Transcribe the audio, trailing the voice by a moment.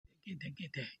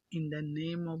In the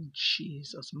name of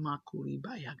Jesus, Makuri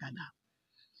Bayagada.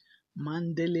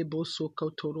 Mandelebo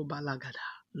Sokotoro Balagada.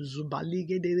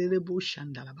 Zubaligederebo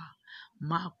Shandalaba.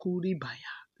 Makuri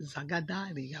Baya.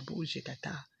 Zagada Rigabo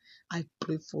Jekata. I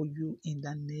pray for you in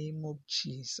the name of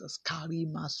Jesus.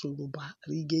 Karima Suruba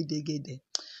Rigedegede.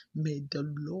 May the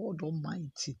Lord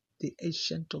Almighty, the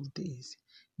Ancient of Days,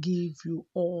 give you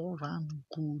all round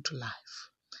good life,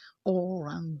 all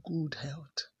round good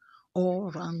health,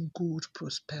 all round good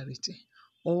prosperity,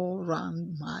 all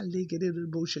round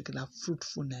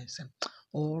fruitfulness,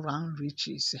 all round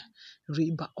riches,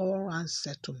 all round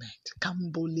settlement.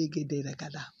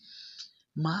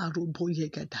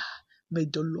 May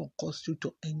the Lord cause you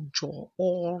to enjoy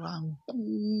all round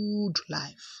good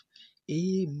life.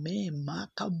 Amen.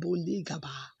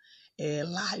 A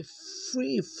life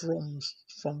free from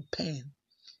pain,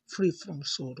 free from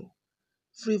sorrow,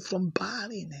 free from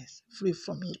barrenness, free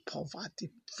from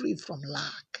poverty, free from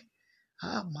lack.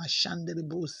 A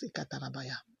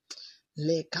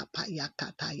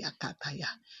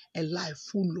life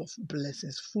full of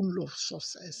blessings, full of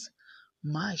success.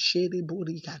 May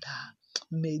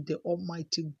the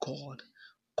Almighty God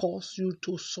cause you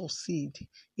to succeed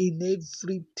in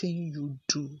everything you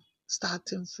do,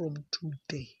 starting from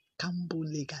today.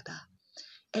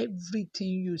 Everything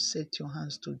you set your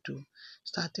hands to do,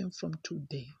 starting from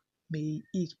today, may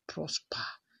it prosper.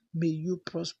 May you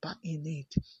prosper in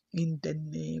it, in the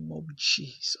name of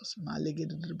Jesus.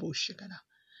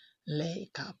 Le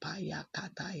kapaya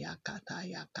kataya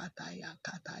kataya kataya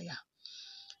kataya.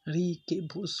 Rike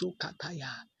busu kataya.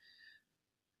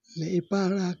 Le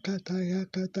para kataya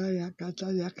kataya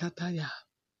kataya kataya.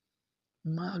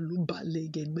 Maluba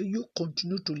lege. May you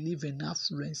continue to live in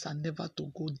affluence and never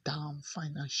to go down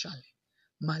financially.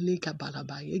 Malika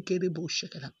balaba ekerebo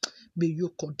shekera. May you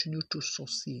continue to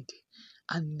succeed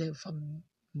and never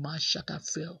mashaka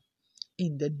fail.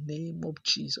 In the name of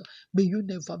Jesus. May you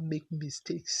never make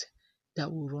mistakes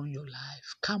that will ruin your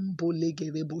life. Kambo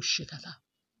legerebo shekata.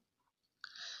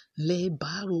 Le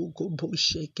baro gobo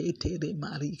sheketere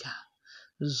mariga.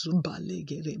 Zuba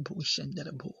legerebo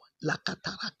shenderebo.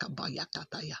 Lakataraka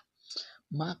bayakataya.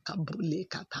 Makabule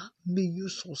kata. May you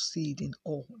succeed in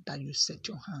all that you set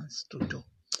your hands to do.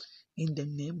 In the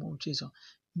name of Jesus.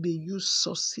 May you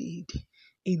succeed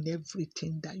in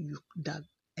everything that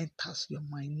enters your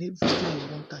mind, in everything you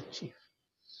want to achieve.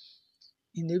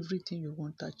 In everything you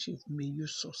want to achieve, may you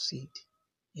succeed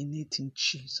in it in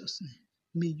Jesus' name.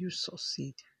 May you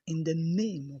succeed in the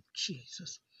name of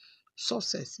Jesus.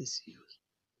 Success is yours.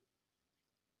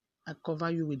 I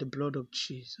cover you with the blood of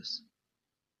Jesus.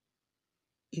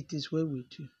 It is well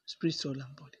with you, spirit, soul,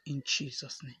 and body, in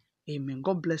Jesus' name. Amen.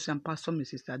 God bless you. And Pastor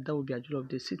Mrs. That will be a joy of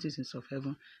the citizens of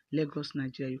heaven, Lagos,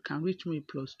 Nigeria. You can reach me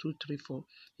 +234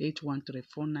 813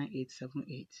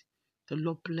 49878. The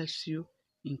Lord bless you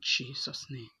in Jesus'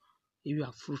 name. If you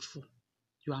are fruitful,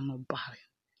 you are not barren.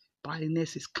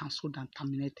 Barrenness is cancelled and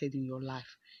terminated in your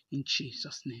life in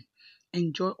Jesus' name.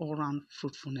 Enjoy all round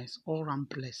fruitfulness, all round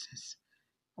blessings,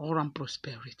 all round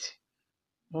prosperity,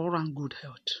 all round good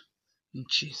health in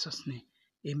Jesus' name.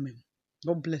 Amen.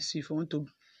 God bless you. If you want to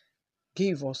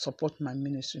give or support my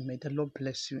ministry, may the Lord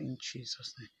bless you in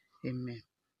Jesus' name. Amen.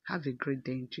 Have a great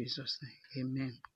day in Jesus' name. Amen.